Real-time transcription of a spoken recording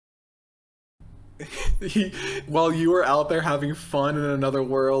While you were out there having fun in another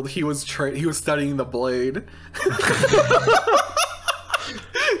world, he was studying the blade.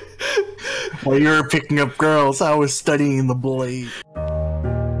 While you were picking up girls, I was studying the blade.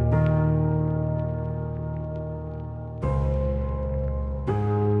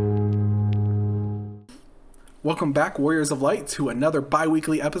 Welcome back, Warriors of Light, to another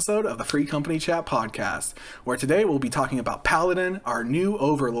bi-weekly episode of the Free Company Chat podcast, where today we'll be talking about Paladin, our new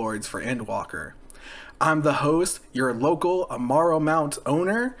overlords for Endwalker. I'm the host, your local Amaro Mount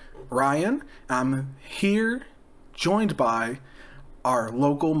owner, Ryan. I'm here, joined by our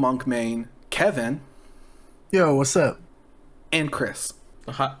local monk main, Kevin. Yo, what's up? And Chris.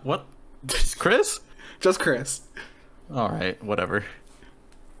 What? Just Chris? Just Chris. Alright, whatever.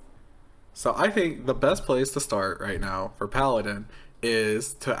 So I think the best place to start right now for Paladin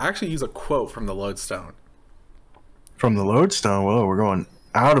is to actually use a quote from the Lodestone. From the Lodestone? Whoa, we're going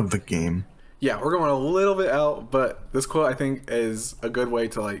out of the game. Yeah, we're going a little bit out, but this quote I think is a good way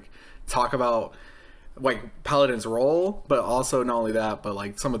to talk about Paladin's role, but also not only that,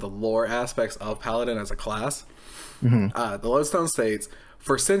 but some of the lore aspects of Paladin as a class. The Lodestone states,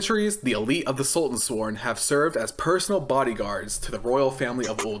 "For centuries, the elite of the Sultansworn have served as personal bodyguards to the royal family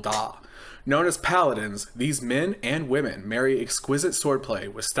of Ul'dah. Known as Paladins, these men and women marry exquisite swordplay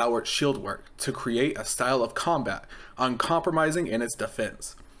with stalwart shieldwork to create a style of combat uncompromising in its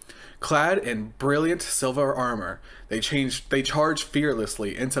defense. Clad in brilliant silver armor, they charge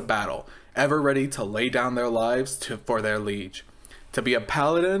fearlessly into battle, ever ready to lay down their lives for their liege. To be a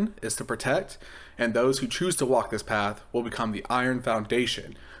paladin is to protect, and those who choose to walk this path will become the iron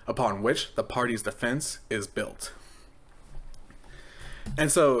foundation upon which the party's defense is built."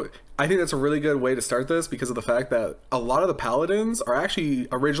 And so I think that's a really good way to start this because of the fact that a lot of the paladins are actually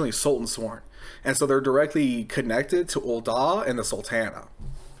originally Sultansworn, and so they're directly connected to Ul'dah and the Sultana.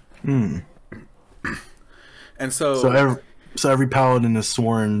 And so every paladin is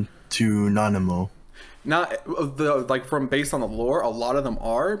sworn to Nanimo. Not from based on the lore, a lot of them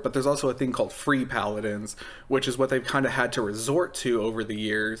are, but there's also a thing called free paladins, which is what they've kind of had to resort to over the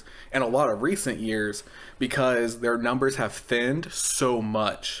years and a lot of recent years because their numbers have thinned so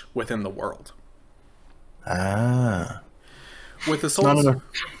much within the world. With the souls,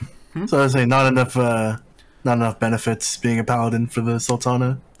 So I say not enough benefits being a paladin for the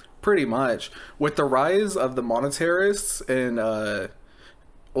Sultana. Pretty much. With the rise of the monetarists in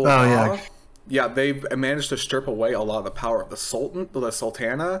yeah, they've managed to strip away a lot of the power of the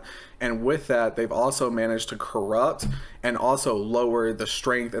Sultana, and with that, they've also managed to corrupt and also lower the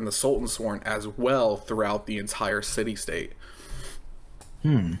strength in the Sultansworn as well throughout the entire city-state.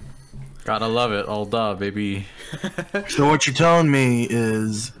 Gotta love it, Ul'dah, baby. So what you're telling me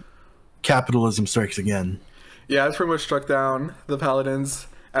is capitalism strikes again. Yeah, it's pretty much struck down the paladins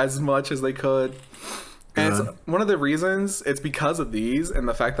as much as they could. And it's one of the reasons, it's because of these and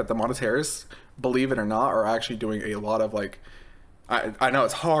the fact that the monetarists, believe it or not, are actually doing a lot of I know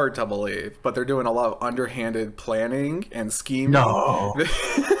it's hard to believe, but they're doing a lot of underhanded planning and scheming. No.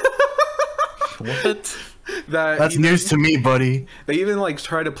 What? That's news to me, buddy. They even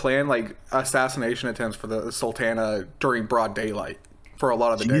try to plan assassination attempts for the Sultana during broad daylight for a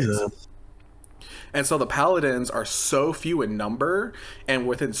lot of the days. And so the paladins are so few in number, and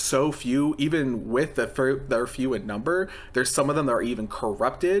within so few, even with their few in number, there's some of them that are even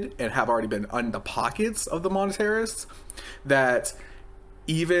corrupted and have already been in the pockets of the monetarists, that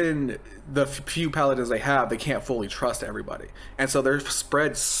even the few paladins they have, they can't fully trust everybody. And so they're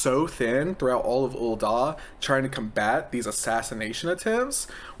spread so thin throughout all of Ul'dah, trying to combat these assassination attempts,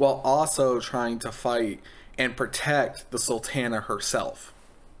 while also trying to fight and protect the Sultana herself.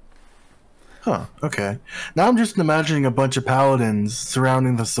 Huh, okay. Now I'm just imagining a bunch of paladins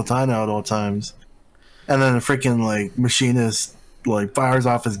surrounding the Sultana at all times. And then a freaking, machinist, fires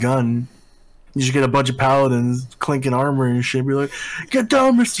off his gun. You just get a bunch of paladins clinking armor and shit. Be like, "Get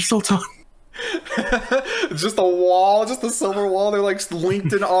down, Mr. Sultan!" Just a wall, just a silver wall. They're,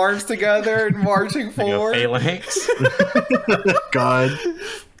 linked in arms together and marching forward. Phalanx. God.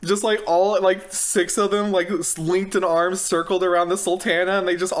 Just all 6 of them linked in arms circled around the Sultana, and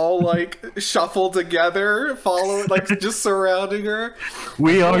they just all shuffle together, follow just surrounding her.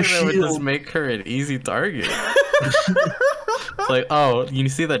 We are would shield. just make her an easy target. It's oh, you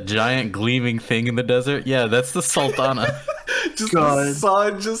see that giant gleaming thing in the desert? Yeah, that's the Sultana. Just the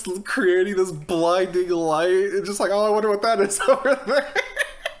sun just creating this blinding light. It's just oh, I wonder what that is over there.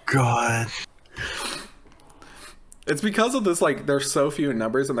 God. It's because of this, they're so few in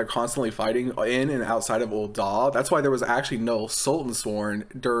numbers and they're constantly fighting in and outside of Ul'dah. That's why there was actually no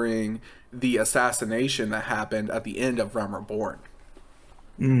Sultansworn during the assassination that happened at the end of Realm Reborn.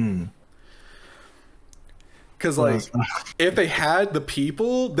 Because, like, if they had the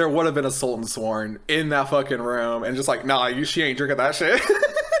people, there would have been a Sultan Sworn in that fucking room. And just like, nah, she ain't drinking that shit.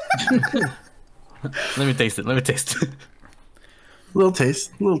 Let me taste it. Let me taste it. Little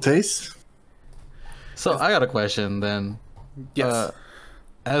taste. Little taste. So, I got a question then. Yes.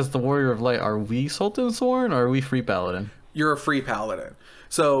 As the Warrior of Light, are we Sultan Sworn or are we Free Paladin? You're a free paladin.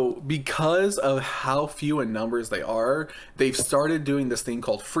 So because of how few in numbers they are, they've started doing this thing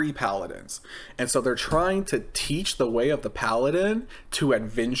called free paladins. And so they're trying to teach the way of the paladin to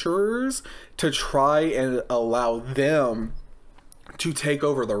adventurers to try and allow them to take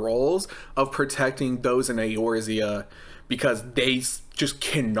over the roles of protecting those in Eorzea because they just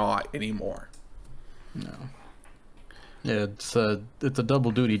cannot anymore. No. Yeah, it's a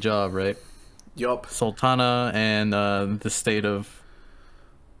double duty job, right? Yup. Sultana and the state of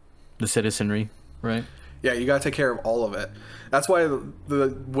the citizenry, right? Yeah, you gotta take care of all of it. That's why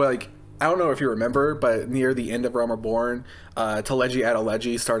like, I don't know if you remember, but near the end of Realm Reborn, Teleji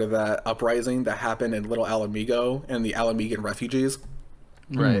Adeleji started that uprising that happened in Little Alamigo and the Alamigan refugees.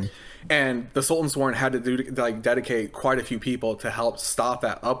 Right. And the Sultan Sworn had to dedicate quite a few people to help stop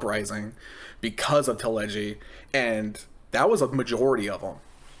that uprising because of Teleji, and that was a majority of them.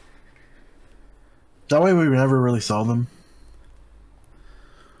 That way we never really saw them.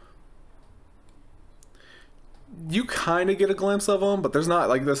 You kind of get a glimpse of them, but there's not,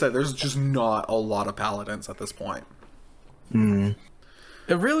 like I said, there's just not a lot of paladins at this point. Mm.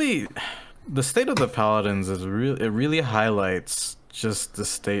 The state of the paladins it really highlights just the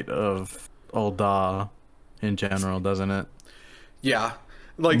state of Ul'dah in general, doesn't it? Yeah.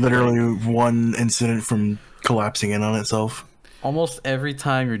 Like literally one incident from collapsing in on itself. Almost every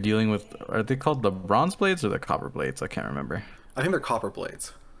time you're dealing with, are they called the bronze blades or the copper blades? I can't remember. I think they're copper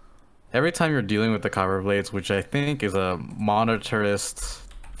blades. Every time you're dealing with the copper blades, which I think is a monetarist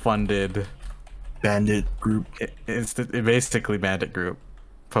funded bandit group. It's basically bandit group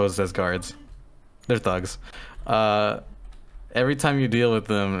posed as guards. They're thugs. Every time you deal with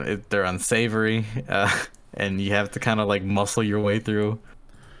them, they're unsavory, and you have to kind of like muscle your way through.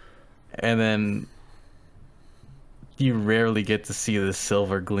 And then you rarely get to see the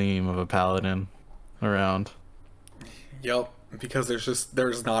silver gleam of a paladin around. Yep, because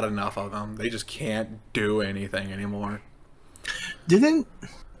there's not enough of them. They just can't do anything anymore. This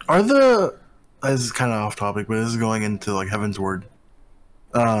is kind of off topic, but this is going into like Heaven's Word.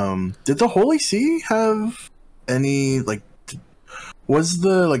 Did the Holy See have any like? Was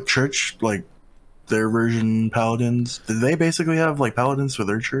the like church like their version paladins? Did they basically have like paladins for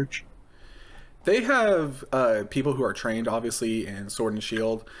their church? They have people who are trained, obviously, in Sword and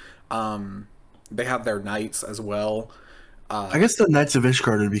Shield. They have their knights as well. I guess the Knights of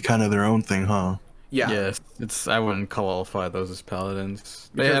Ishgard would be kind of their own thing, huh? Yeah. Yes, I wouldn't qualify those as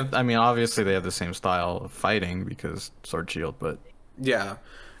paladins. They have, I mean, obviously they have the same style of fighting because Sword Shield, but yeah.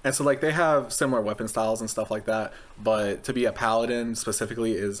 And so, like, they have similar weapon styles and stuff like that, but to be a paladin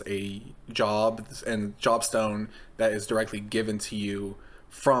specifically is a job and job stone that is directly given to you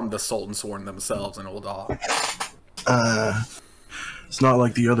from the Sultan Sworn themselves in Ul'dah. It's not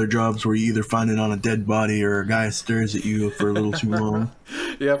like the other jobs where you either find it on a dead body or a guy stares at you for a little too long.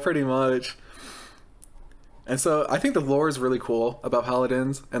 Yeah, pretty much. And so I think the lore is really cool about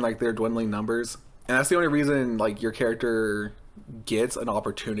paladins and like their dwindling numbers. And that's the only reason like your character gets an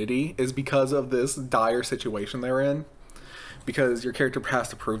opportunity is because of this dire situation they're in. Because your character has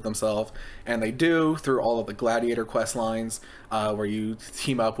to prove themselves, and they do through all of the gladiator quest lines, where you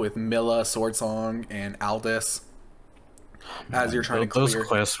team up with Milla, Swordsong, and Aldous as you're trying to clear. Those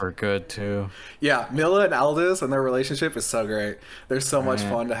quests were good too. Yeah, Milla and Aldous and their relationship is so great. There's so much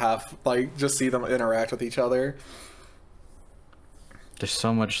fun to have, like, just see them interact with each other. There's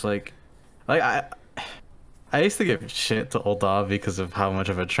so much like I used to give shit to Ul'dah because of how much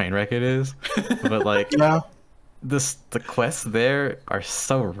of a train wreck it is, but like Yeah. the quests there are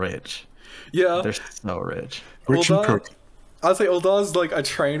so rich. Yeah, They're so rich. Rich and Cook. I'd say Ul'dah is like a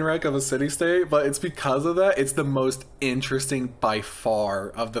train wreck of a city-state, but it's because of that, it's the most interesting by far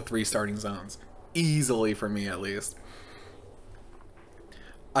of the 3 starting zones. Easily for me, at least.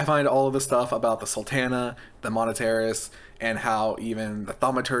 I find all of the stuff about the Sultana, the Monetarists, and how even the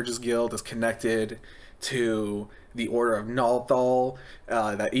Thaumaturge's Guild is connected to the Order of Nalthal,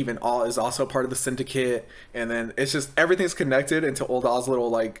 that even is also part of the Syndicate, and then it's just everything's connected into Ul'dah's little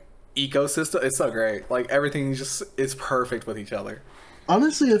like ecosystem. It's so great. Like everything just is perfect with each other.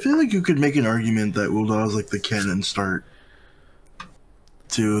 Honestly, I feel like you could make an argument that Ul'dah is like the canon start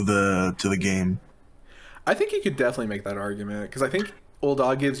to the game. I think you could definitely make that argument because I think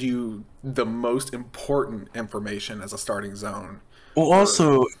Ul'dah gives you the most important information as a starting zone. Well,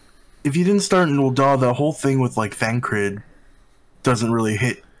 also, if you didn't start in Ul'dah, the whole thing with like Thancred doesn't really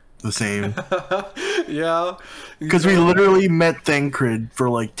hit the same. Yeah. Because we literally met Thancred for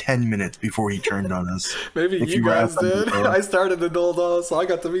like 10 minutes before he turned on us. Maybe you guys did. I started in Ul'dah, so I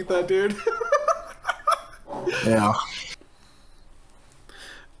got to meet that dude. Yeah.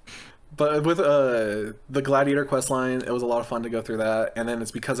 But with the Gladiator questline, it was a lot of fun to go through that. And then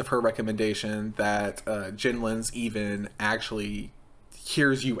it's because of her recommendation that Jinlin's even actually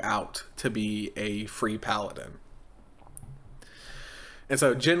hears you out to be a free paladin. And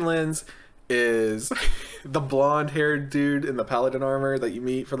so Jinlin's is the blonde-haired dude in the paladin armor that you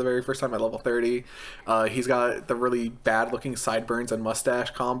meet for the very first time at level 30. He's got the really bad-looking sideburns and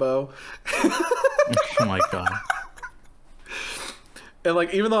mustache combo. Oh my god. And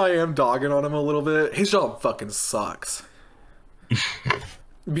like, even though I am dogging on him a little bit, his job fucking sucks.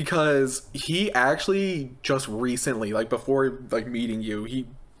 Because he actually just recently, like before like meeting you, he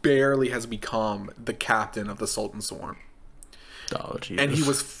barely has become the captain of the Sultan Swarm. Oh, Jesus. And he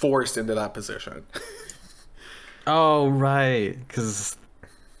was forced into that position. Oh, right. Because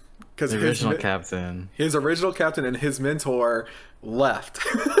the original captain. His original captain and his mentor left.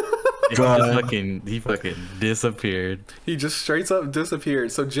 He fucking disappeared. He just straight up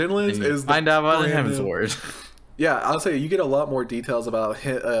disappeared. So Jinlin's is find out about him his word. Yeah, I'll say you get a lot more details about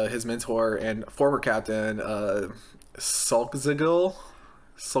his mentor and former captain, Sulkzagil.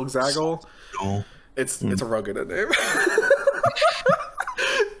 It's a real good name.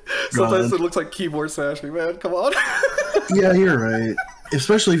 Sometimes it looks like keyboard smashing, man. Come on. Yeah, you're right.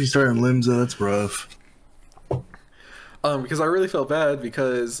 Especially if you start in Limsa, that's rough. Because I really felt bad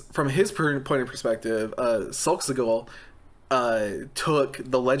because from his point of perspective, Sulkzagil took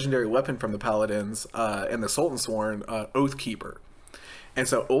the legendary weapon from the Paladins and the Sultan Sworn, Oathkeeper. And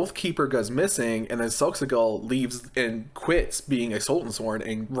so Oathkeeper goes missing, and then Sulkzagil leaves and quits being a Sultan Sworn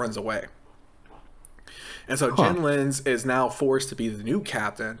and runs away. And so Jinlin's is now forced to be the new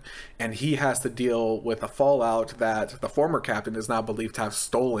captain, and he has to deal with the fallout that the former captain is now believed to have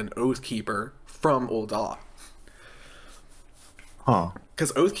stolen Oathkeeper from Ul'dah. Huh.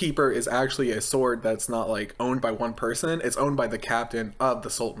 Because Oathkeeper is actually a sword that's not like owned by one person. It's owned by the captain of the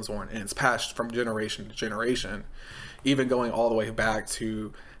Sultan's Horn, and it's passed from generation to generation, even going all the way back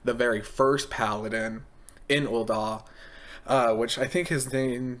to the very first paladin in Ul'dah, which I think his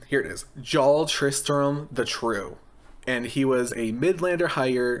name, here it is, Jal Tristram the True. And he was a Midlander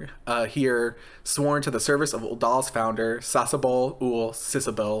here, sworn to the service of Ul'dah's founder, Sasabal ul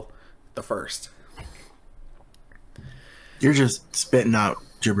Sisabil the First. You're just spitting out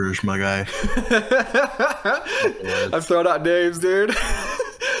gibberish, my guy. I've thrown out names, dude.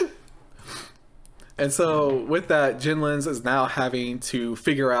 And so with that, Jinlin's is now having to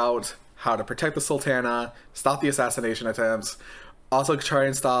figure out how to protect the Sultana, stop the assassination attempts, also try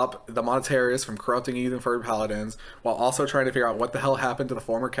and stop the Monetarists from corrupting even further paladins, while also trying to figure out what the hell happened to the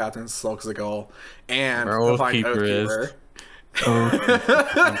former captain, Sulkzagil, and to find Oathkeeper.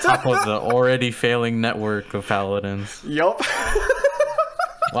 On top of the already failing network of paladins. Yup.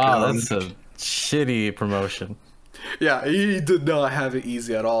 Wow, that's a shitty promotion. Yeah, he did not have it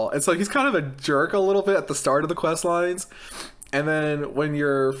easy at all. It's like he's kind of a jerk a little bit at the start of the quest lines, and then when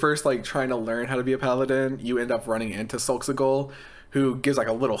you're first like trying to learn how to be a paladin, you end up running into Sulkzagil, who gives like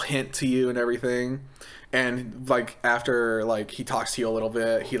a little hint to you and everything. And like after like he talks to you a little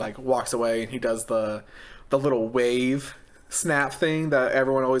bit, he like walks away and he does the little wave snap thing that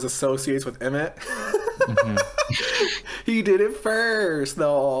everyone always associates with Emmett. Mm-hmm. He did it first,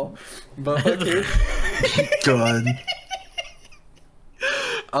 though. But okay. God.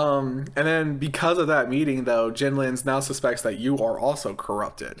 And then because of that meeting, though, Jinlin's now suspects that you are also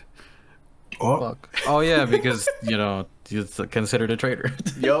corrupted. Oh, fuck. Oh yeah, because you're considered a traitor.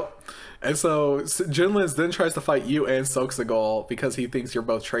 Yep. And so Jinlin's then tries to fight you and Sulkzagil because he thinks you're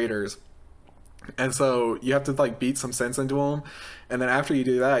both traitors. And so you have to like beat some sense into him, and then after you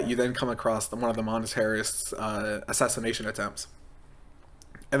do that, you then come across one of the Monetarists' assassination attempts,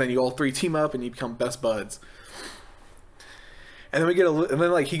 and then you all three team up and you become best buds. And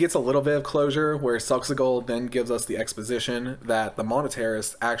then like he gets a little bit of closure where Sulkzagil then gives us the exposition that the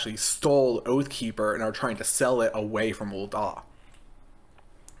Monetarists actually stole Oathkeeper and are trying to sell it away from Ul'dah.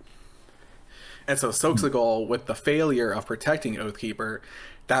 And so Sulkzagil, with the failure of protecting Oathkeeper,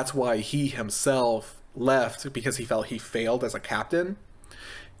 that's why he himself left, because he felt he failed as a captain.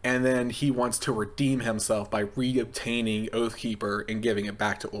 And then he wants to redeem himself by reobtaining Oathkeeper and giving it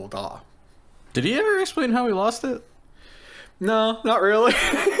back to Ul'dah. Did he ever explain how he lost it? No, not really.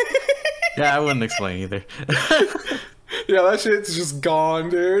 Yeah, I wouldn't explain either. Yeah, that shit's just gone,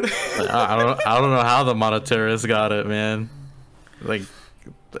 dude. I don't know how the Monetarists got it, man. Like,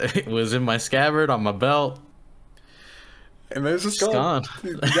 It was in my scabbard on my belt. And then it's just gone.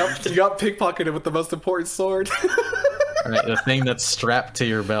 You got pickpocketed with the most important sword. Right, the thing that's strapped to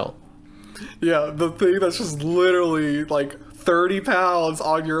your belt. Yeah, the thing that's just literally like 30 pounds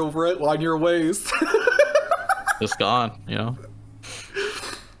on your waist. Just gone, you know.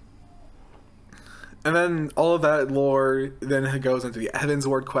 And then all of that lore then goes into the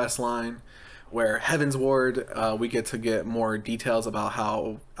Heavensward quest line, where Heavensward, we get more details about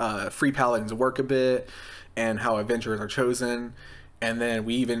how free paladins work a bit, and how adventurers are chosen, and then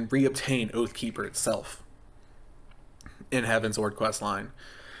we even reobtain Oathkeeper itself in Heavensward quest line,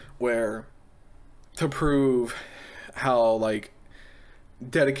 where to prove how like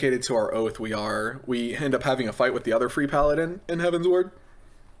dedicated to our oath we are, we end up having a fight with the other free paladin in Heavensward.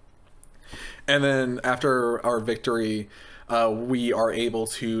 And then after our victory, we are able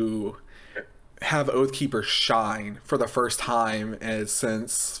to have Oathkeeper shine for the first time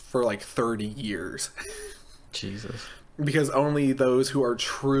for like 30 years. Jesus. Because only those who are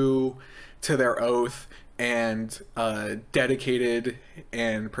true to their oath and dedicated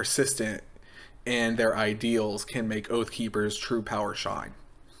and persistent in their ideals can make Oathkeeper's true power shine.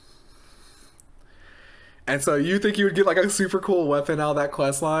 And so you think you would get like a super cool weapon out of that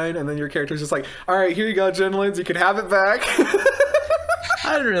quest line, and then your character's just like, all right, here you go, Jinlins, you can have it back.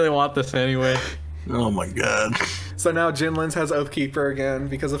 I didn't really want this anyway. Oh my god. So now Jinlins has Oathkeeper again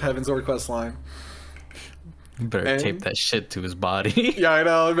because of Heavensward quest line. You better tape that shit to his body. Yeah, I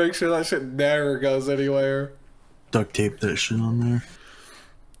know. Make sure that shit never goes anywhere. Duct tape that shit on there.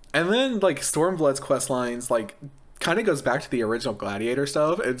 And then, like, Stormblood's quest lines, like, kind of goes back to the original Gladiator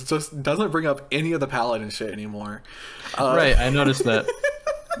stuff. It just doesn't bring up any of the Paladin shit anymore. Right, I noticed that.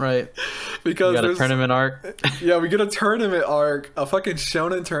 Right. Because you got a tournament arc. Yeah, we get a tournament arc, a fucking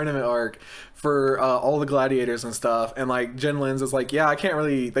shonen tournament arc for all the gladiators and stuff. And like Jinlins is like, yeah, I can't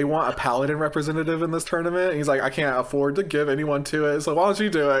really. They want a paladin representative in this tournament. And he's like, I can't afford to give anyone to it. So why don't you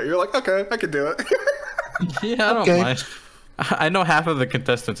do it? You're like, okay, I can do it. Yeah, I don't mind. I know half of the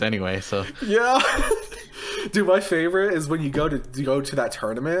contestants anyway, so yeah. Dude, my favorite is when you go to that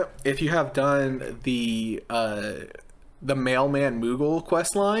tournament. If you have done the Mailman Moogle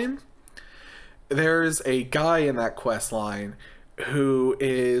quest line, there's a guy in that quest line who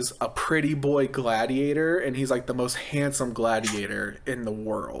is a pretty boy gladiator, and he's like the most handsome gladiator in the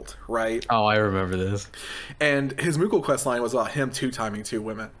world, right? Oh, I remember this. And his Moogle quest line was about him two-timing two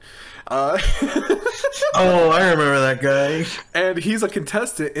women. Oh, I remember that guy. And he's a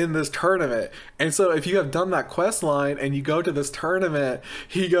contestant in this tournament. And so if you have done that quest line and you go to this tournament,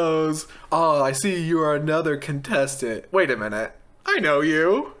 he goes, oh, I see you are another contestant. Wait a minute. I know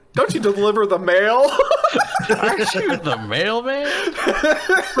you. Don't you deliver the mail? Aren't you the mailman?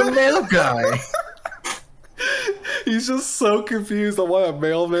 The mail guy. He's just so confused on why a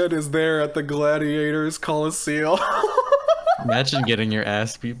mailman is there at the Gladiators Coliseum. Imagine getting your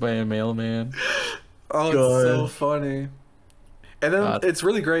ass beat by a mailman. Oh, it's so funny. And then it's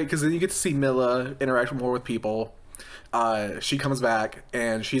really great because then you get to see Milla interact more with people. She comes back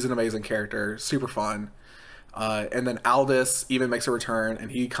and she's an amazing character, super fun. And then Aldous even makes a return, and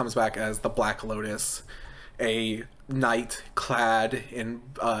he comes back as the Black Lotus, a knight clad in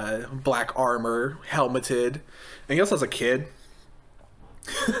black armor, helmeted, and he also has a kid.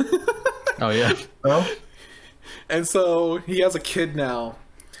 Oh yeah. Oh. And so he has a kid now.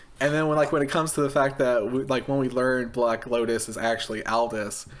 And then when it comes to the fact that when we learn Black Lotus is actually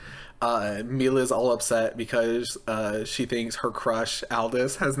Aldous, Mila's all upset because she thinks her crush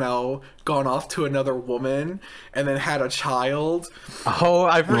Aldous has now gone off to another woman and then had a child. Oh,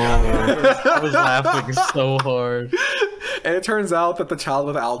 I forgot. I was laughing so hard. And it turns out that the child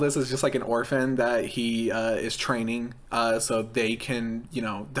of Aldous is just like an orphan that he is training so they can,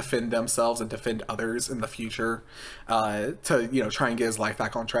 defend themselves and defend others in the future to, try and get his life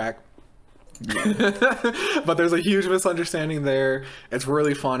back on track. But there's a huge misunderstanding there. It's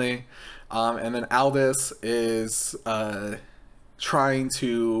really funny. And then Aldous is trying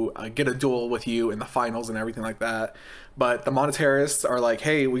to get a duel with you in the finals and everything like that. But the monetarists are like,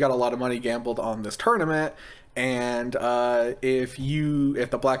 hey, we got a lot of money gambled on this tournament, and if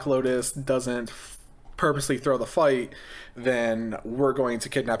the Black Lotus doesn't purposely throw the fight, then we're going to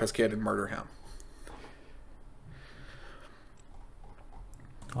kidnap his kid and murder him.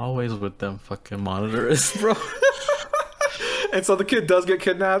 Always with them fucking monitors, bro. And so the kid does get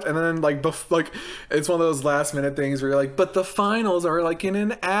kidnapped, and then it's one of those last minute things where you're like, but the finals are like in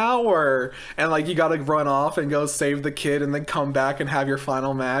an hour, and you gotta run off and go save the kid and then come back and have your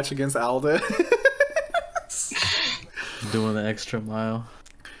final match against Aldous. Doing the extra mile.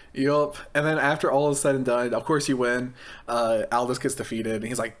 Yup. And then after all is said and done, of course you win. Aldous gets defeated, and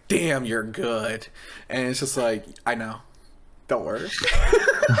he's like, "Damn, you're good." And it's just like, I know. Don't worry.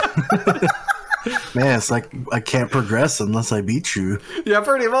 Man, it's like I can't progress unless I beat you. Yeah,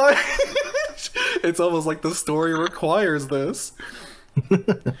 pretty much. It's almost like the story requires this.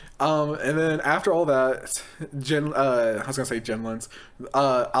 And then after all that, I was gonna say Jinlins,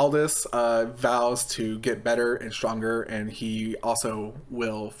 Aldous vows to get better and stronger, and he also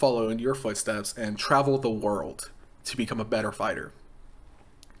will follow in your footsteps and travel the world to become a better fighter.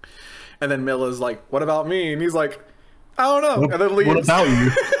 And then Milla's like, "What about me?" And he's like, "I don't know." And then leaves. What about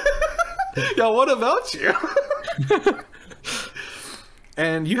you? Yeah, what about you?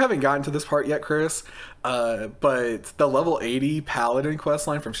 And you haven't gotten to this part yet, Chris, but the level 80 Paladin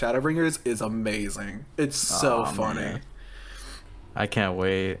questline from Shadowbringers is amazing. It's so funny. Man. I can't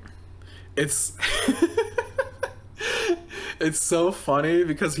wait. It's it's so funny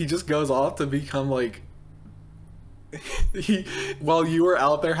because he just goes off to become like while you were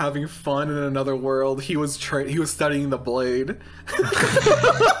out there having fun in another world, he was studying the blade.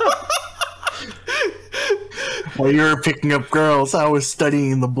 While you were picking up girls, I was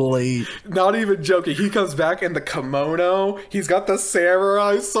studying the blade. Not even joking. He comes back in the kimono. He's got the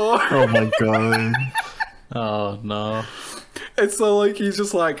samurai sword. Oh my god. Oh no. And so like he's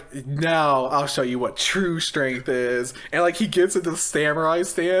just like, "Now I'll show you what true strength is." And like he gets into the samurai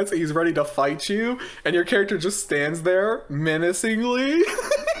stance and he's ready to fight you, and your character just stands there menacingly.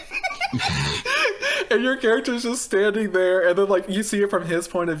 And your character's just standing there, and then like you see it from his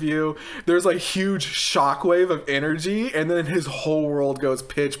point of view, there's a huge shockwave of energy, and then his whole world goes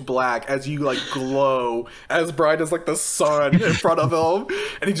pitch black as you like glow as bright as like the sun in front of him,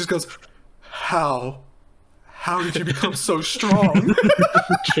 and he just goes, How did you become so strong?"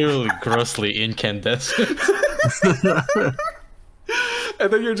 Truly grossly incandescent.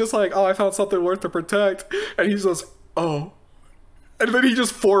 And then you're just like, "Oh, I found something worth to protect," and he goes, "Oh." And then he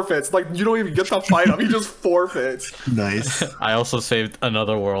just forfeits. Like, you don't even get to fight him. He just forfeits. Nice. I also saved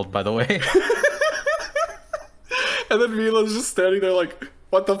another world, by the way. And then Mila's just standing there like,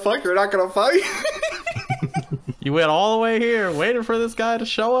 "What the fuck? You're not gonna fight?" You went all the way here, waiting for this guy to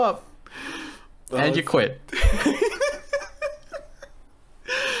show up. And you quit.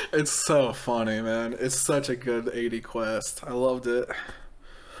 It's so funny, man. It's such a good 80 quest. I loved it.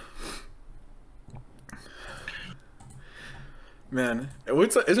 Man,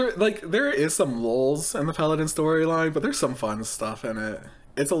 is there like there is some lulls in the Paladin storyline, but there's some fun stuff in it.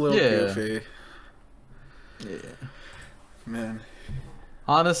 It's a little goofy. Yeah. Man.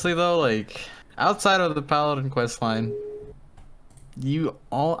 Honestly though, like outside of the Paladin questline,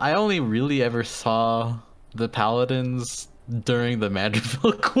 I only really ever saw the Paladins during the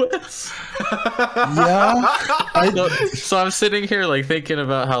Madrigal quest. Yeah. So I'm sitting here like thinking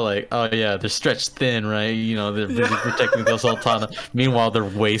about how like, oh yeah, they're stretched thin, right? You know, they're busy protecting the Sultana. Meanwhile, they're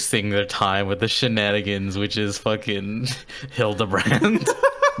wasting their time with the shenanigans, which is fucking Hildebrand.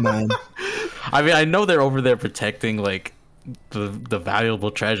 Man. I mean, I know they're over there protecting like the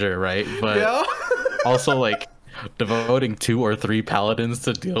valuable treasure, right? But also like devoting 2 or 3 paladins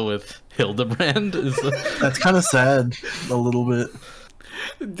to deal with Hildebrand is that's kind of sad a little bit.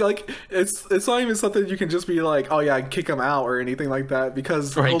 Like it's not even something you can just be like, "Oh yeah, kick him out" or anything like that,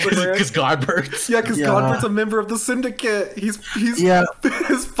 because because Godbert's Godbert's a member of the syndicate. He's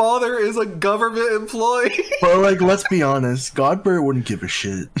his father is a government employee. But like, let's be honest, Godbert wouldn't give a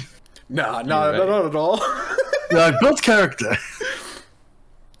shit. Not at all. Like, built character.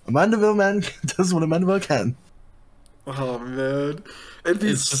 A Mandeville man does what a Mandeville can. Oh man,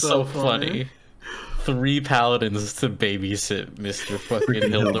 it's just so funny. 3 paladins to babysit Mr.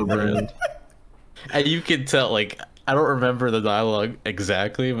 fucking Hildebrand. And you can tell, like, I don't remember the dialogue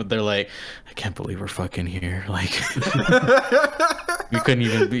exactly, but they're like, "I can't believe we're fucking here. Like, we couldn't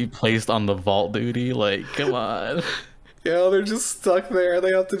even be placed on the vault duty. Like, come on." Yeah, they're just stuck there.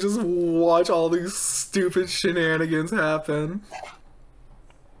 They have to just watch all these stupid shenanigans happen.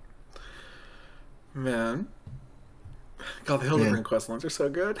 Man. God, the Hildebrand quest lines are so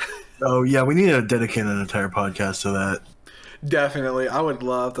good. Oh yeah, we need to dedicate an entire podcast to that. Definitely, I would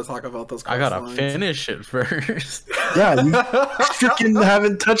love to talk about those. I gotta finish it first. Yeah, you freaking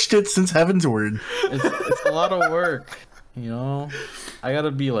haven't touched it since Heavensward. It's a lot of work, you know. I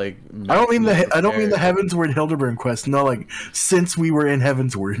gotta be like. I don't mean the Heavensward Hildebrand quest. No, like since we were in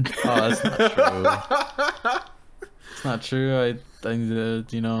Heavensward. Oh, that's not true. It's not true. I need to,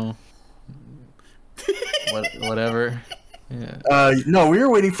 you know. Whatever. Yeah. No, we were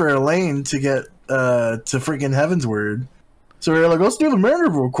waiting for Elaine to get to freaking Heavensward. So we were like, let's do the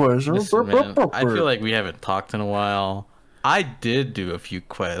Mandeville quest. Listen, man, I feel like we haven't talked in a while. I did do a few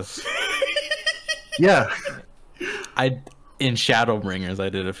quests. Yeah. In Shadowbringers, I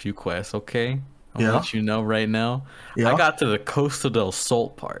did a few quests. Okay, I'll Yeah. let you know right now. Yeah. I got to the Costa del Sol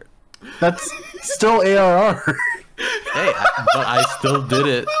part. That's still ARR. Hey, but I still did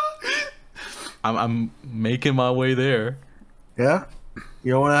it. I'm making my way there. Yeah.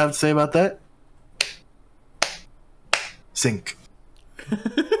 You know what I have to say about that? Sync.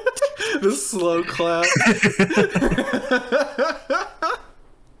 The slow clap.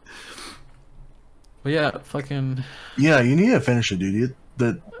 But yeah, fucking. Yeah, you need to finish it, dude.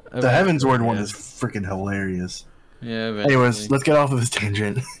 The Heavensward one yeah. is freaking hilarious. Yeah. Eventually. Anyways, let's get off of this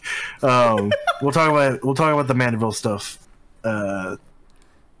tangent. We'll talk about the Mandeville stuff. In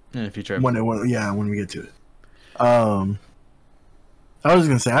the future. When we get to it. I was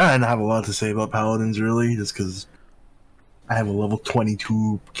gonna say I didn't have a lot to say about Paladins really, just because I have a level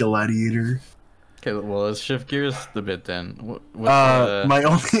 22 Gladiator. Okay, well, let's shift gears a bit then. My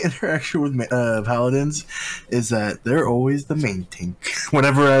only interaction with Paladins is that they're always the main tank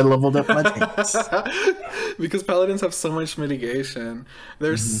whenever I leveled up my tanks. Because Paladins have so much mitigation.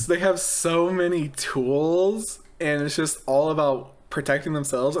 They have so many tools, and it's just all about protecting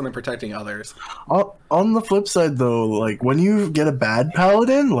themselves and then protecting others. On the flip side, though, like when you get a bad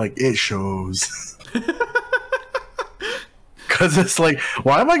Paladin, like it shows. Because it's like,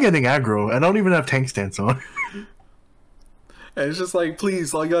 why am I getting aggro? I don't even have tank stance on. And it's just like,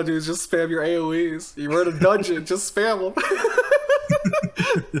 please, all you gotta do is just spam your AoEs. You're in a dungeon, just spam them.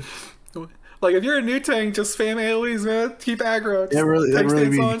 Like, if you're a new tank, just spam AoEs, man. Keep aggro. Tank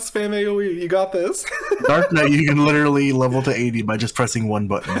stance on, spam AoE. You got this. Dark Knight, you can literally level to 80 by just pressing one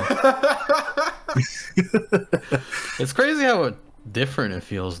button. It's crazy how different it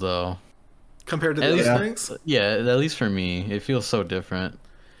feels, though. Compared to the other tanks? Yeah, at least for me, it feels so different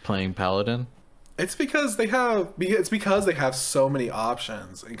playing Paladin. It's because they have so many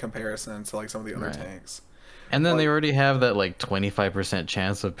options in comparison to like some of the other tanks. And then they already have that like 25%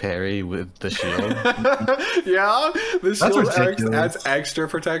 chance of parry with the shield. Yeah, the shield adds extra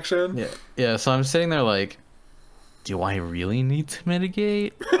protection. Yeah. So I'm sitting there like, do I really need to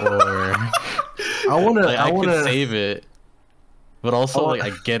mitigate, or I could save it, but also like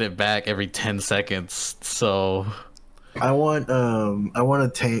I get it back every 10 seconds. So I want a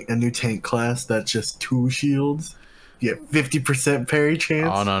new tank class that's just 2 shields. You get 50% parry chance.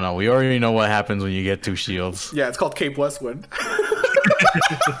 Oh no, we already know what happens when you get 2 shields. Yeah, it's called Cape Westwind.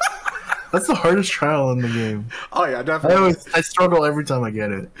 That's the hardest trial in the game. Oh yeah, definitely. I struggle every time I get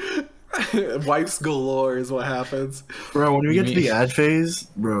it. Wipes galore is what happens. Bro, when we get to the ad phase,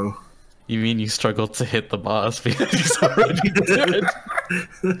 bro. You mean you struggle to hit the boss because he's already dead?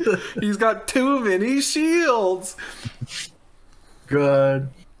 He's got too many shields.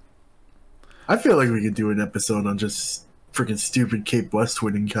 God. I feel like we could do an episode on just freaking stupid Cape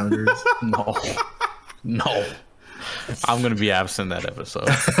Westwood encounters. No. I'm gonna be absent that episode.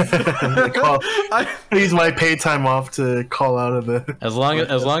 I use my pay time off to call out of it. As long as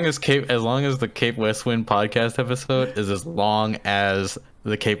the Cape Westwind podcast episode is as long as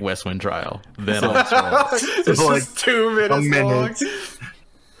the Cape Westwind trial, then I'll it's like just 2 minutes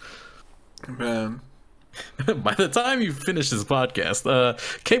long. Man. By the time you finish this podcast,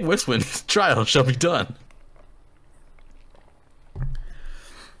 Cape Westwind's trial shall be done.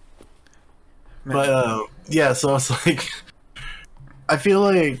 But yeah, so it's like I feel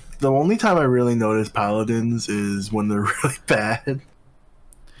like the only time I really notice Paladins is when they're really bad.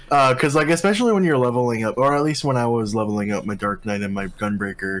 Because like especially when you're leveling up, or at least when I was leveling up my Dark Knight and my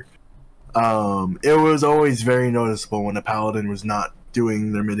Gunbreaker, it was always very noticeable when a Paladin was not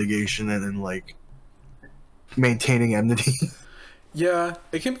doing their mitigation and then like maintaining enmity. Yeah,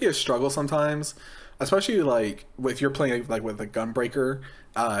 it can be a struggle sometimes, especially like if you're playing like with a Gunbreaker.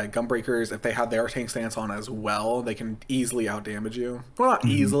 Gunbreakers, if they have their tank stance on as well, they can easily outdamage you. Well, not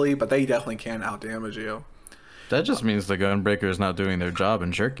easily, but they definitely can outdamage you. That just means the Gunbreaker is not doing their job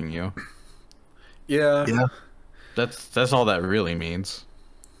and jerking you. Yeah. That's all that really means.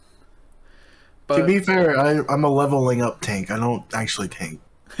 But to be fair, I'm a leveling up tank. I don't actually tank.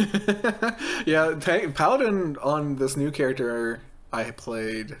 Yeah, Paladin on this new character I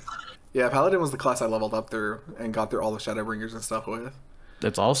played. Yeah, Paladin was the class I leveled up through and got through all the Shadowbringers and stuff with.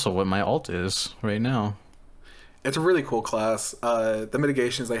 That's also what my alt is right now. It's a really cool class. The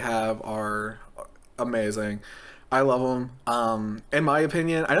mitigations they have are amazing. I love them. In my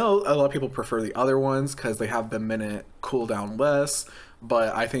opinion, I know a lot of people prefer the other ones because they have the minute cooldown less,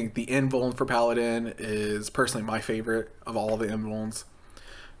 but I think the invuln for Paladin is personally my favorite of all the invulns.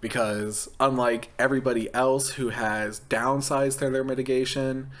 because unlike everybody else who has downsized their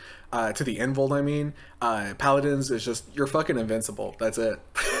mitigation to the invuln, I mean, Paladins is just, you're fucking invincible. That's it.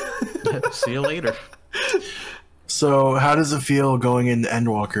 See you later. So, how does it feel going into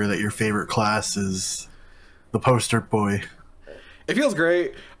Endwalker that your favorite class is the poster boy? It feels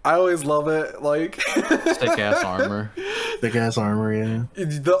great. I always love it. Like, Thick ass armor. Thick ass armor, yeah.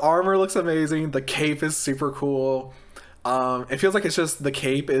 The armor looks amazing. The cape is super cool. It feels like it's just the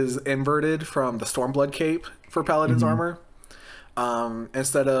cape is inverted from the Stormblood cape for Paladin's armor.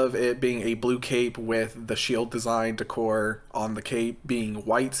 Instead of it being a blue cape with the shield design decor on the cape being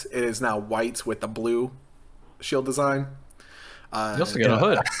white, it is now white with the blue shield design. You also get a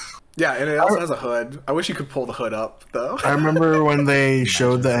hood. Yeah, and it also has a hood. I wish you could pull the hood up though. I remember when they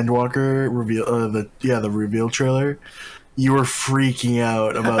showed the Endwalker reveal, the reveal trailer. You were freaking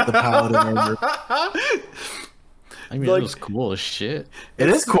out about the Paladin armor. I mean, Like, it was cool as shit. It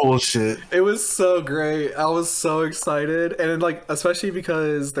is cool as shit. it was so great. I was so excited, and then, like, especially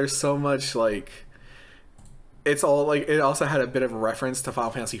because there's so much like, it's all like, it also had a bit of a reference to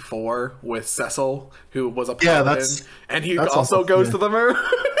Final Fantasy IV with Cecil, who was a Paladin, and he that's also awesome, goes yeah. to the moon.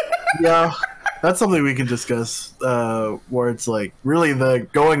 Yeah, that's something we can discuss. Where it's like really the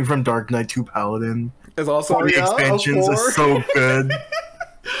going from Dark Knight to Paladin. Is also The expansions is so good.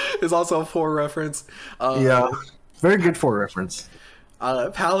 Is also a 4 reference. Yeah, very good for reference.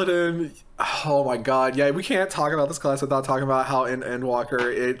 Paladin. Oh my god, yeah, we can't talk about this class without talking about how in Endwalker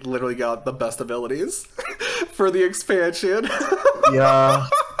it literally got the best abilities for the expansion. Yeah,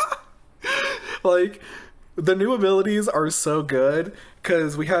 Like, the new abilities are so good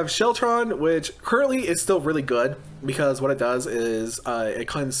because we have Sheltron, which currently is still really good because what it does is it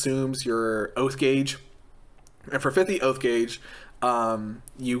consumes your oath gauge, and for 50 oath gauge,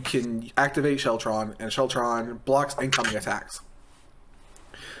 you can activate Sheltron, and Sheltron blocks incoming attacks.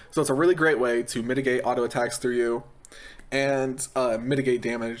 So it's a really great way to mitigate auto attacks through you and mitigate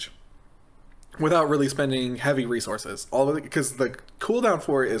damage without really spending heavy resources. All because the cooldown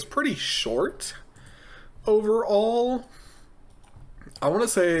for it is pretty short overall. I want to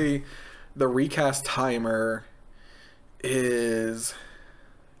say the recast timer is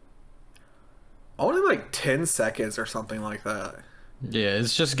only like 10 seconds or something like that. Yeah,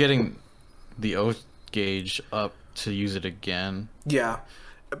 it's just getting the oath gauge up to use it again. Yeah.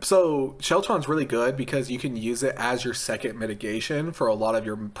 So Sheltron's really good because you can use it as your second mitigation for a lot of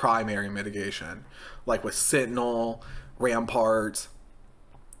your primary mitigation, like with Sentinel, Rampart.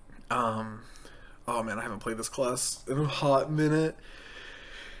 Oh man, I haven't played this class in a hot minute.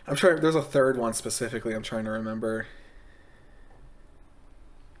 I'm trying. There's a third one specifically. I'm trying to remember.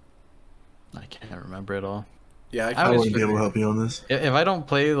 I can't remember it all. Yeah, I wouldn't be able to help you on this. If I don't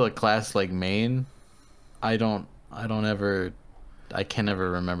play the class like main, I can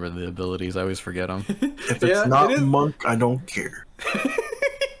never remember the abilities. I always forget them. If it's not monk, I don't care.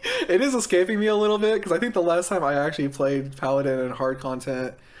 It is escaping me a little bit because I think the last time I actually played Paladin in hard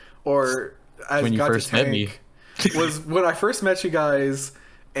content, or as When you got to first met me. was when I first met you guys,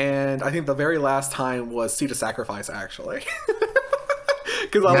 and I think the very last time was Seed of Sacrifice actually.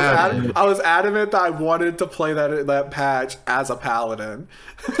 Because I was adamant that I wanted to play that patch as a Paladin.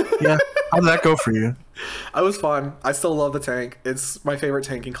 Yeah, how did that go for you? I was fun. I still love the tank. It's my favorite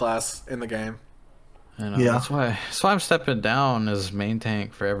tanking class in the game. I know, Yeah. that's why I'm stepping down as main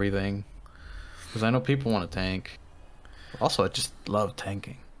tank for everything. Because I know people want to tank. Also, I just love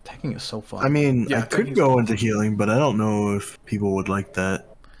tanking. Tanking is so fun. I mean, Yeah, I could tanking's go cool. into healing, but I don't know if people would like that.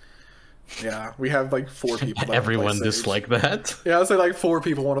 Yeah, we have like 4 people. That everyone play Sage. dislike that. Yeah, I'd say like 4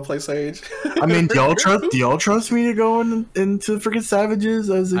 people want to play Sage. I mean, do y'all trust me to go into freaking Savages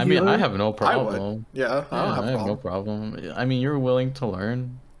as a I mean, healer? I have no I problem. would. Yeah, I don't have I a have no problem. problem. I mean, you're willing to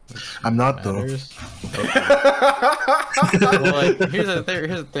learn. I'm not though. Matters. Well, like, here's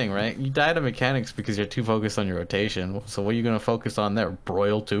the thing, right? You die to mechanics because you're too focused on your rotation. So what are you gonna focus on there?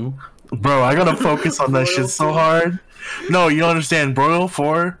 Broil 2? Bro, I gotta focus on that shit so hard. No, you don't understand. Broil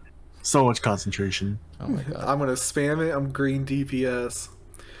 4, so much concentration. Oh my god. I'm gonna spam it. I'm green DPS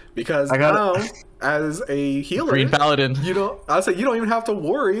because I got now, as a healer, Green Paladin. you don't even have to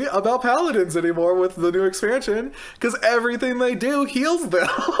worry about Paladins anymore with the new expansion because everything they do heals them.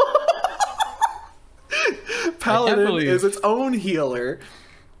 Paladin believe- is its own healer.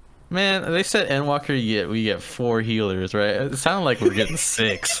 Man, they said Endwalker we get 4 healers, right? It sounded like we're getting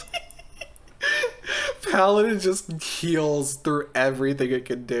 6. Paladin just heals through everything it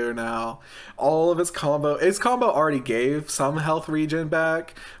can do now. All of its combo already gave some health regen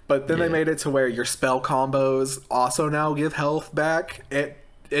back, but then they Yeah. made it to where your spell combos also now give health back.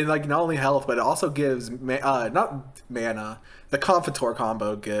 and like not only health, but it also gives not mana. The Confitor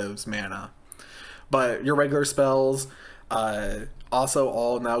combo gives mana, but your regular spells also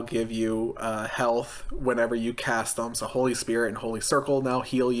all now give you health whenever you cast them. So Holy Spirit and Holy Circle now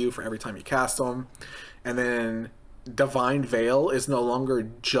heal you for every time you cast them, and then Divine Veil is no longer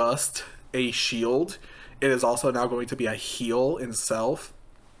just a shield. It is also now going to be a heal in self.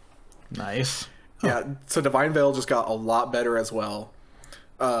 Nice. Yeah, so Divine Veil just got a lot better as well.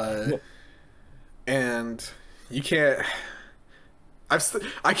 And you can't...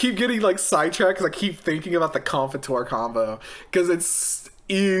 I keep getting like sidetracked because I keep thinking about the Confitor combo. Because it's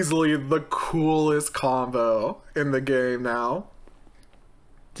easily the coolest combo in the game now.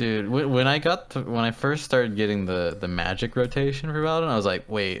 Dude, when I first started getting the magic rotation for Paladin, I was like,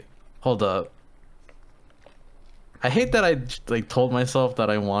 wait, hold up. I hate that I like told myself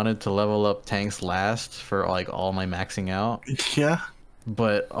that I wanted to level up tanks last for like all my maxing out. Yeah.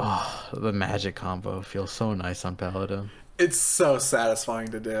 But oh, the magic combo feels so nice on Paladin. It's so satisfying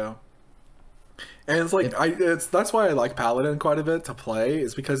to do. And it's like that's why I like Paladin quite a bit to play,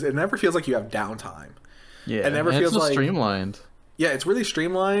 is because it never feels like you have downtime. Yeah. It never feels it's like streamlined. Yeah, it's really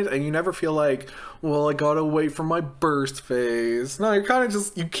streamlined, and you never feel like, well, I gotta wait for my burst phase. No, you're kind of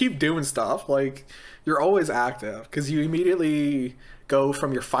just, you keep doing stuff. Like, you're always active, because you immediately go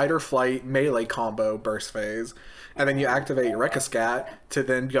from your fight or flight melee combo burst phase, and then you activate Rekascat to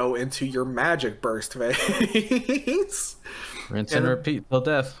then go into your magic burst phase. Rinse and repeat till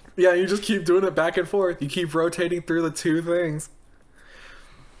death. Yeah, you just keep doing it back and forth. You keep rotating through the two things.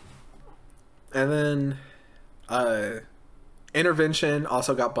 And then, Intervention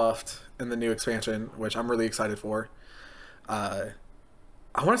also got buffed in the new expansion, which I'm really excited for. I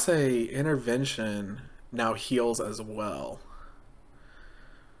want to say Intervention now heals as well.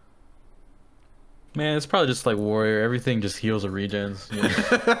 Man, it's probably just like Warrior. Everything just heals or regens.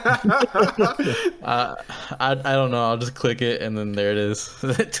 I don't know. I'll just click it and then there it is.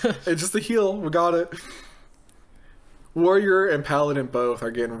 It's just a heal. We got it. Warrior and Paladin both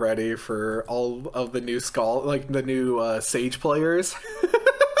are getting ready for all of the new the new Sage players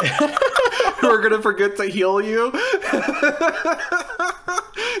who are gonna forget to heal you,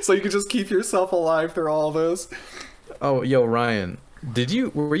 so you can just keep yourself alive through all this. Oh, yo, Ryan,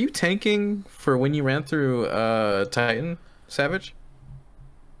 were you tanking for when you ran through Titan Savage?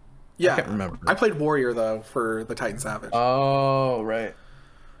 Yeah, I can't remember. I played Warrior though for the Titan Savage. Oh, right.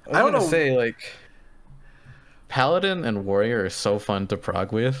 I don't know. Say like. Paladin and Warrior are so fun to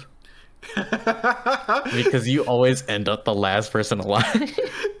prog with. Because you always end up the last person alive.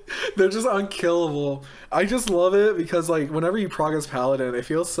 They're just unkillable. I just love it because like whenever you prog as Paladin, it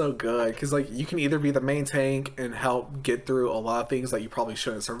feels so good because like you can either be the main tank and help get through a lot of things that you probably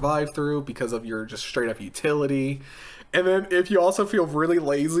shouldn't survive through because of your just straight up utility. And then if you also feel really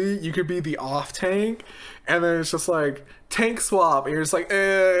lazy, you could be the off tank, and then it's just like tank swap, and you're just like,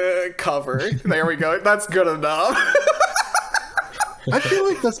 cover. There we go. That's good enough. I feel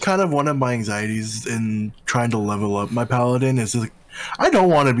like that's kind of one of my anxieties in trying to level up my Paladin is like, I don't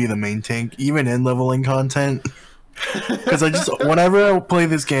want to be the main tank, even in leveling content. Because whenever I play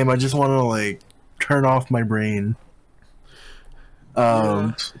this game, I just want to like turn off my brain.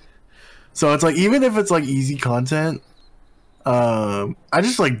 Yeah. So it's like, even if it's like easy content, I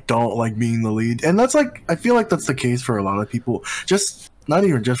just like don't like being the lead, and that's like, I feel like that's the case for a lot of people, just not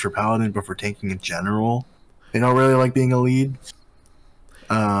even just for Paladin but for tanking in general. They don't really like being a lead.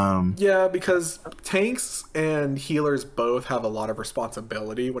 Yeah, because tanks and healers both have a lot of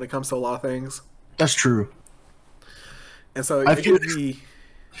responsibility when it comes to a lot of things. That's true. And so I feel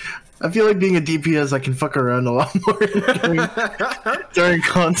like being a DPS, I can fuck around a lot more during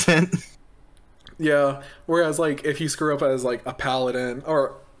content. Yeah, whereas like if you screw up as like a Paladin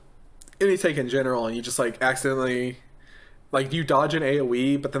or any tank in general and you just like accidentally like you dodge an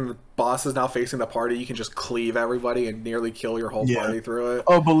AoE, but then the boss is now facing the party, you can just cleave everybody and nearly kill your whole party through it.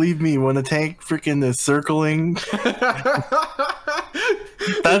 Oh, believe me, when a tank freaking is circling,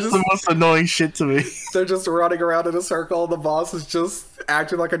 that's the most annoying shit to me. They're just running around in a circle, the boss is just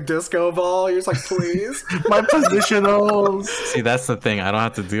acting like a disco ball. You're just like, please. My positionals. See, that's the thing. I don't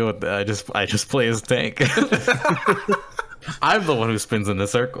have to deal with that. I just play as tank. I'm the one who spins in the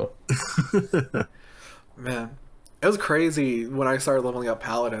circle. Man, it was crazy when I started leveling up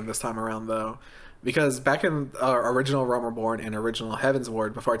Paladin this time around, though. Because back in original Realm Reborn and original Heaven's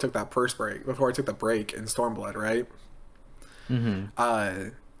Ward, before I took the break in Stormblood, right? Mm-hmm.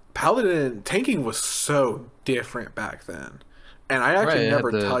 Paladin tanking was so different back then. And I actually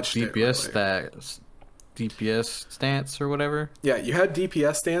never touched DPS it. Really. stats. DPS stance or whatever. Yeah, you had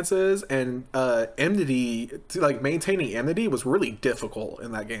DPS stances, and enmity, like maintaining enmity was really difficult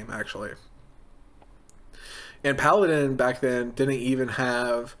in that game, actually. And Paladin back then didn't even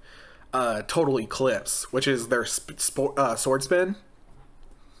have Total Eclipse, which is their sword spin.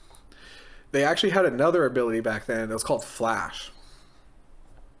 They actually had another ability back then. It was called Flash.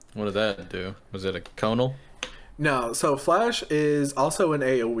 What did that do? Was it a conal? No, so Flash is also an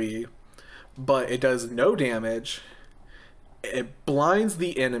AoE, but it does no damage. It blinds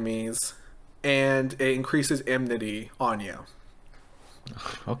the enemies, and it increases enmity on you.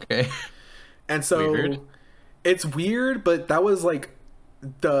 Okay. And so Weird. It's weird, but that was like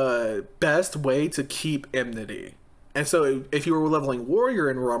the best way to keep enmity. And so if you were leveling warrior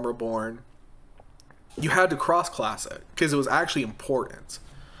in Realm Reborn, you had to cross class it because it was actually important.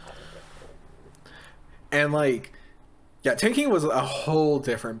 And like, yeah, tanking was a whole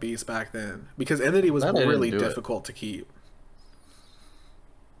different beast back then because enmity was really difficult to keep.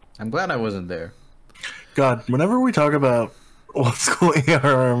 I'm glad I wasn't there. God, whenever we talk about old school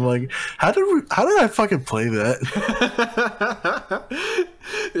ARR, I'm like, how did I fucking play that?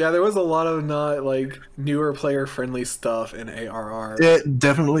 Yeah, there was a lot of not like newer player friendly stuff in ARR. It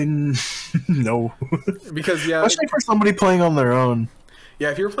definitely no. Because yeah, especially for somebody playing on their own. Yeah,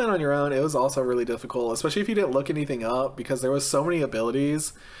 if you were playing on your own, it was also really difficult, especially if you didn't look anything up, because there was so many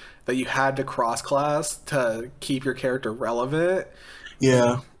abilities that you had to cross class to keep your character relevant.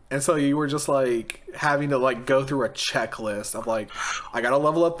 Yeah. And so you were just like having to like go through a checklist of like, I gotta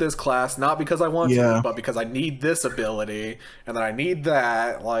level up this class, not because I want to, but because I need this ability, and then I need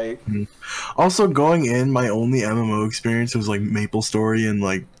that. Like, also going in, my only MMO experience was like MapleStory and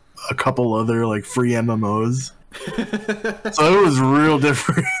like a couple other like free MMOs. So it was real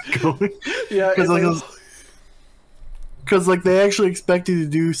different going. Yeah, because like they actually expect you to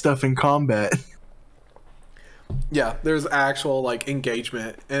do stuff in combat. Yeah, there's actual like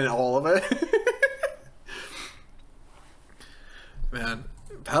engagement in all of it. Man,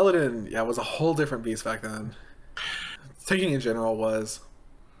 Paladin, yeah, was a whole different beast back then. Tanking in general was.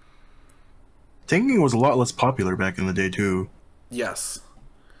 Tanking was a lot less popular back in the day too. Yes.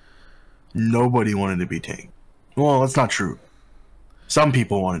 Nobody wanted to be tank. Well, that's not true. Some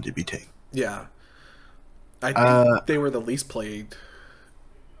people wanted to be tank. Yeah. I think they were the least played.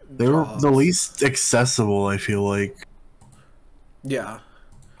 They were the least accessible, I feel like. Yeah.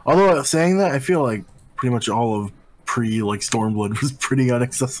 Although saying that, I feel like pretty much all of like Stormblood was pretty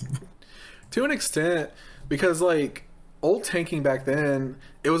inaccessible. To an extent, because like old tanking back then,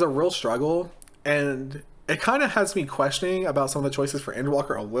 it was a real struggle, and it kind of has me questioning about some of the choices for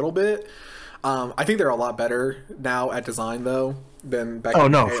Endwalker a little bit. I think they're a lot better now at design though than back. Oh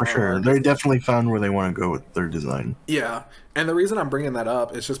no, for sure. They definitely found where they want to go with their design. Yeah, and the reason I'm bringing that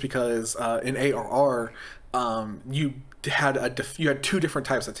up is just because in ARR, you had two different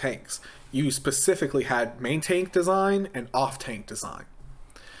types of tanks. You specifically had main tank design and off tank design,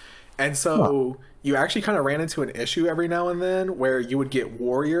 and so you actually kind of ran into an issue every now and then where you would get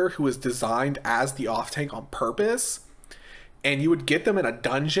warrior who was designed as the off tank on purpose. And you would get them in a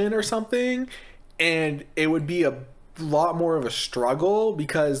dungeon or something, and it would be a lot more of a struggle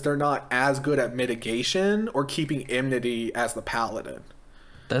because they're not as good at mitigation or keeping enmity as the paladin.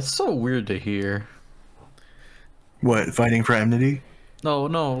 That's so weird to hear. What, fighting for enmity? No,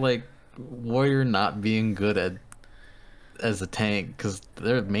 like warrior not being good at as a tank because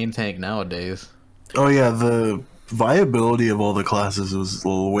they're main tank nowadays. Oh yeah, the viability of all the classes was a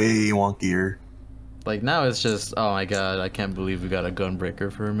little way wonkier. Like now it's just, oh my god, I can't believe we got a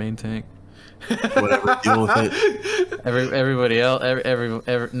gunbreaker for a main tank. Whatever, deal with it. Everybody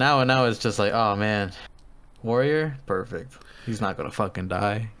else, now it's just like, oh man, warrior, perfect. He's not gonna fucking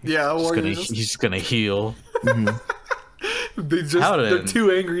die. Yeah, he's just gonna heal. They're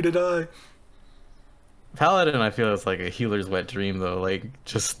too angry to die. Paladin, I feel it's like a healer's wet dream though. Like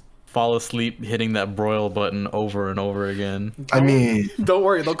just fall asleep hitting that broil button over and over again. I mean, don't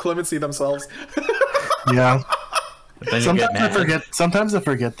worry, they'll clemency themselves. Yeah. Sometimes I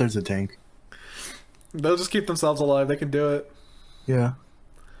forget there's a tank. They'll just keep themselves alive. They can do it. Yeah.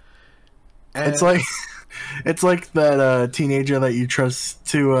 And it's like that teenager that you trust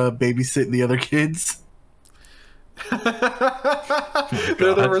to babysit the other kids. They're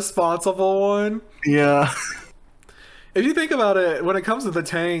the responsible one. Yeah. If you think about it, when it comes to the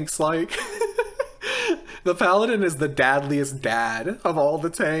tanks, like the Paladin is the dadliest dad of all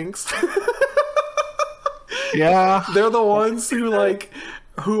the tanks. Yeah. They're the ones who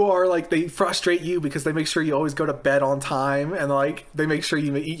are like, they frustrate you because they make sure you always go to bed on time, and like they make sure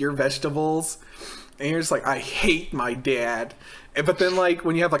you eat your vegetables, and you're just like, I hate my dad. But then, like,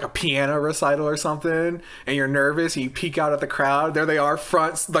 when you have like a piano recital or something, and you're nervous, and you peek out at the crowd. There they are,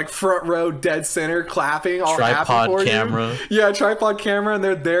 front row, dead center, clapping, all happy for Tripod camera. you. Yeah, tripod camera, and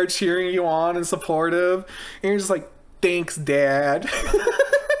they're there cheering you on and supportive. And you're just like, thanks, Dad.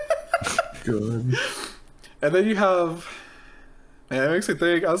 Good. And then you have, man, it makes me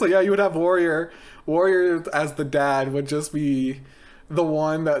think. I was like, yeah, you would have Warrior. Warrior as the dad would just be the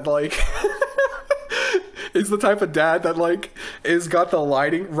one that like. He's the type of dad that like is got the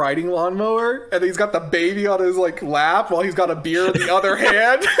riding lawnmower, and he's got the baby on his like lap while he's got a beer in the other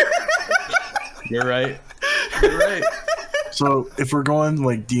hand. You're right. You're right. So if we're going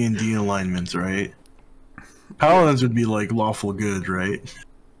like D&D alignments, right? Paladins would be like lawful good, right?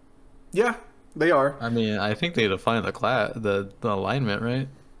 Yeah, they are. I mean, I think they define the alignment, right?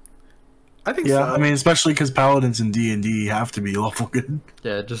 I think Yeah, so. I mean, especially because Paladins in D&D have to be lawful good.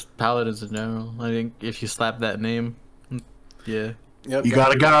 Yeah, just paladins in general. I think if you slap that name, yeah. Yep, You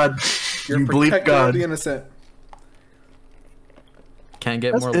got a god. You're You believe protector of God. the innocent. Can't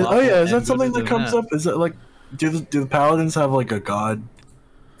get more. Oh yeah, is that and something gooder that than comes up? Is that like, do the Paladins have like a god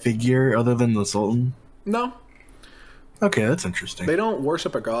figure other than the Sultan? No, Okay, that's interesting. they don't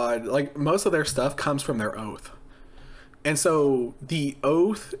worship a god. Like, most of their stuff comes from their oath. And so the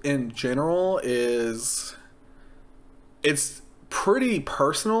oath in general it's pretty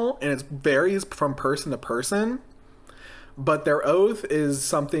personal, and it varies from person to person. But their oath is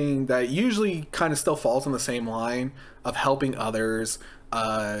something that usually kind of still falls in the same line of helping others,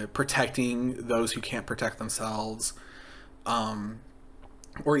 protecting those who can't protect themselves,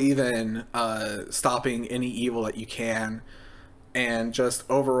 or even stopping any evil that you can, and just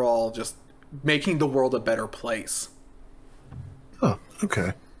overall just making the world a better place. Oh,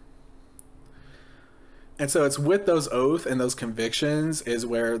 okay. And so it's with those oath and those convictions is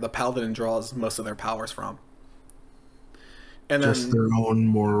where the Paladin draws most of their powers from. And Just then, their own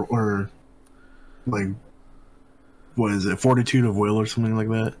more, or like, what is it, fortitude of will or something like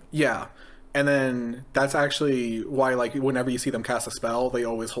that? yeah. And then that's actually why, like, whenever you see them cast a spell, they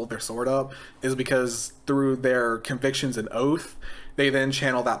always hold their sword up, is because through their convictions and oath, they then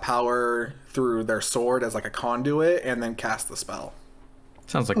channel that power through their sword as like a conduit and then cast the spell.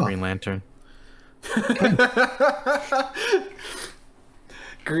 Sounds like Green Lantern.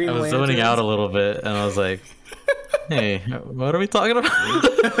 Green I was Lanterns. zoning out a little bit, and I was like, "Hey, what are we talking about?"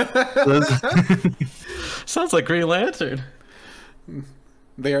 Sounds like Green Lantern.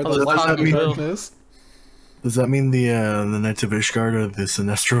 They are the does light that of mean? darkness. Does that mean the Knights of Ishgard are the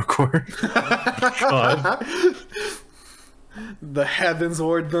Sinestro Corps? God. The heavens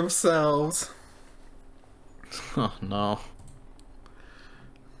ward themselves. Oh no.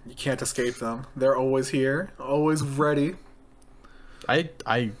 You can't escape them. They're always here, always ready.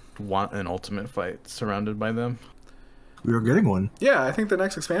 I want an ultimate fight surrounded by them. We are getting one. Yeah, I think the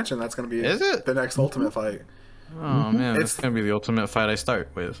next expansion, that's going to be Is it? the next ultimate fight. Oh man, It's- it's gonna be the ultimate fight I start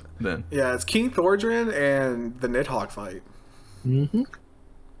with then. Yeah, it's King Thordrin and the Nidhogg fight. Mm-hmm.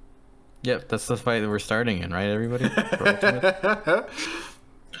 Yep, that's the fight that we're starting in, right, everybody? For ultimate?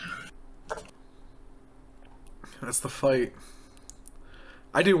 That's the fight.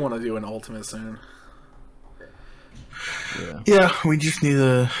 I do want to do an ultimate soon. Yeah. Yeah, we just need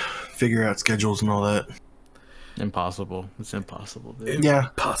to figure out schedules and all that. Impossible. It's impossible, dude. Yeah.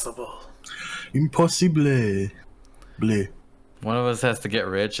 Possible. Impossible. Bleh. One of us has to get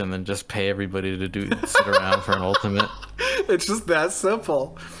rich and then just pay everybody to sit around for an ultimate. It's just that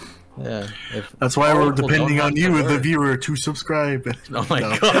simple. Yeah. If That's why all we're people depending don't on have you, to the work- viewer, to subscribe. Oh my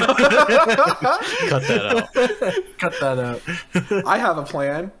No. god. Cut that out. Cut that out. I have a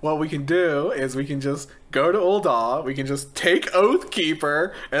plan. What we can do is we can just go to Ul'dah, we can just take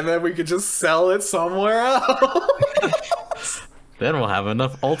Oathkeeper, and then we can just sell it somewhere else. Then we'll have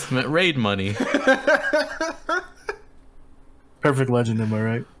enough ultimate raid money. Perfect legend, am I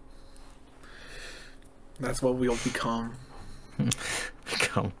right? That's what we'll become.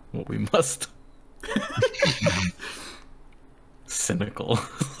 Become what we must. Cynical.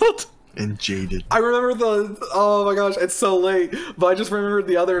 And jaded. I remember oh my gosh, it's so late, but I just remembered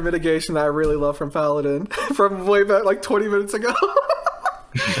the other mitigation that I really love from Paladin from way back, like 20 minutes ago.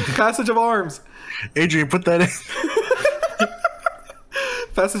 Passage of Arms. Adrian, put that in.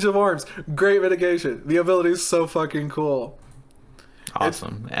 Passage of Arms. Great mitigation. The ability is so fucking cool.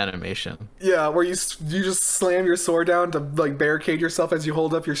 Awesome animation. Yeah, where you just slam your sword down to like barricade yourself as you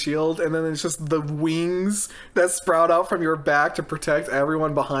hold up your shield, and then it's just the wings that sprout out from your back to protect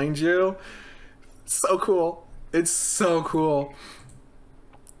everyone behind you. So cool. It's so cool.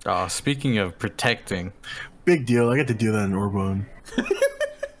 Oh, speaking of protecting, Big deal. I get to do that in Orbone.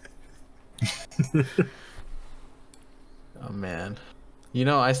 Oh man. You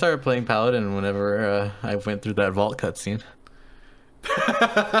know, I started playing Paladin whenever I went through that vault cutscene.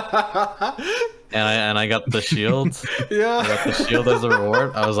 And I got the shield. Yeah. I got the shield as a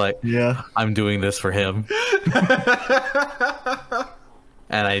reward. I was like, Yeah. I'm doing this for him.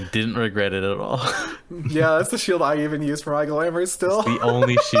 And I didn't regret it at all. Yeah, that's the shield I even use for my glamour still. The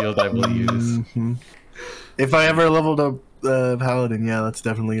only shield I will use. Mhm. If I ever leveled up Paladin, yeah, that's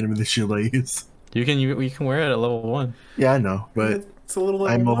definitely gonna be the shield I use. You can wear it at level 1. Yeah, I know, but It's a little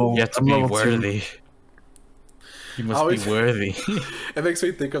I'm level. You have to I'm be level 2. worthy. You must Always- be worthy. It makes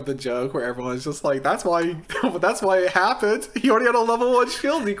me think of the joke where everyone's just like, "That's why it happened. You already had a level 1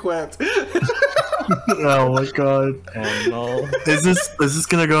 shield equipped." Oh my god. Oh no. Is this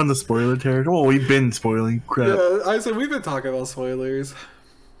gonna go in the spoiler territory? Well, we've been spoiling crap. Yeah, I said we've been talking about spoilers.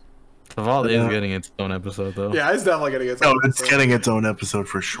 The vault Yeah. is getting its own episode though. Yeah, it's definitely gonna get. No, it's getting its own episode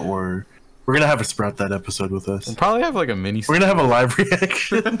for sure. We're gonna have to sprout that episode with us. We'll probably have like a mini. We're gonna have a live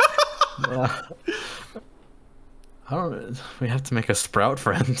reaction. Yeah. I don't. We have to make a Sprout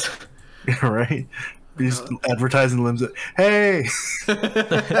friend. Right? We just advertising limbs. Hey,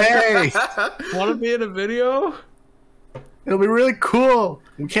 hey! Want to be in a video? It'll be really cool.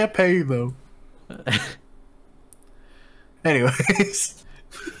 We can't pay you though. Anyways,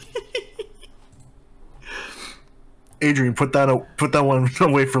 Adrian, put that one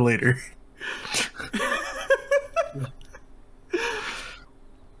away for later.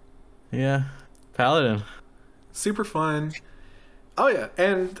 Yeah, Paladin. Super fun. Oh yeah,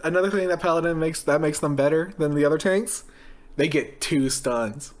 and another thing that Paladin makes them better than the other tanks, they get 2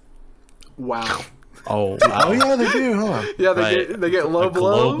 stuns. Wow. Oh, Oh yeah, they do, huh? Yeah, Right. they get low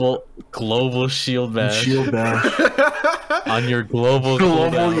blow. global shield bash Shield bash. on your global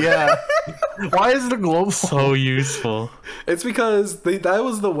Global, cooldown. yeah. Why is it a global? So useful. It's because that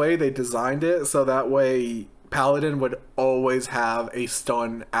was the way they designed it, so that way Paladin would always have a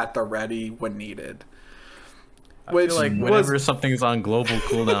stun at the ready when needed. I feel like whenever something's on global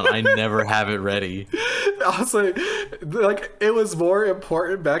cooldown, I never have it ready. Also, like, it was more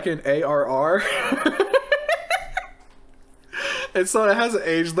important back in ARR. And so it hasn't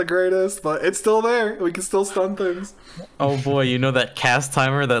aged the greatest, but it's still there. We can still stun things. Oh boy, you know that cast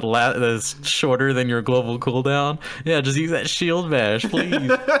timer that's shorter than your global cooldown? Yeah, just use that shield bash,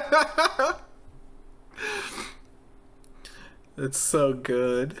 please. It's so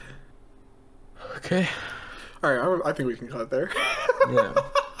good. Okay. Alright, I think we can cut there. Yeah.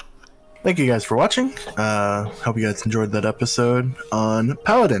 Thank you guys for watching. Hope you guys enjoyed that episode on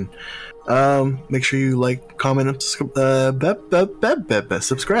Paladin. Make sure you like, comment, and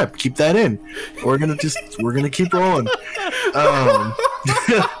subscribe. Keep that in. We're gonna keep rolling.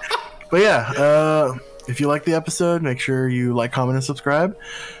 But yeah, if you like the episode, make sure you like, comment, and subscribe.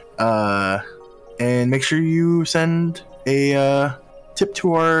 And make sure you send a tip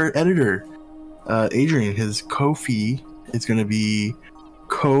to our editor, Adrian. His kofi is gonna be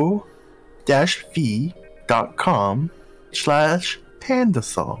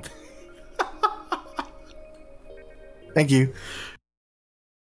ko-fi.com/pandasol. Thank you.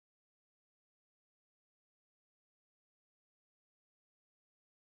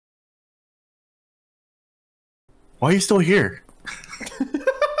 Why are you still here?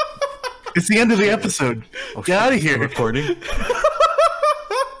 It's the end of the episode. Get out of here. Recording.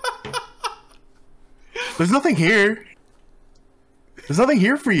 There's nothing here. There's nothing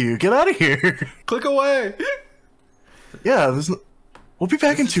here for you. Get out of here. Click away. Yeah, we'll be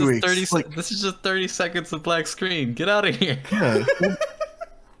back in 2 weeks. This is just 30 seconds of black screen. Get out of here. Yeah.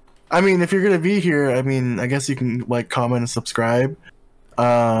 I mean, if you're gonna be here, I mean, I guess you can like, comment, and subscribe,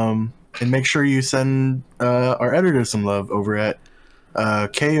 and make sure you send our editor some love over at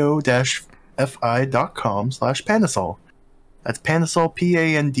ko-fi.com/pandasol. That's Pandasol,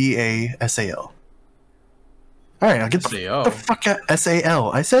 Pandasal. All right, now get the fuck out.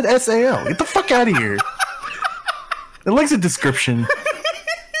 SAL. I said SAL. Get the fuck out of here. The link's in the description.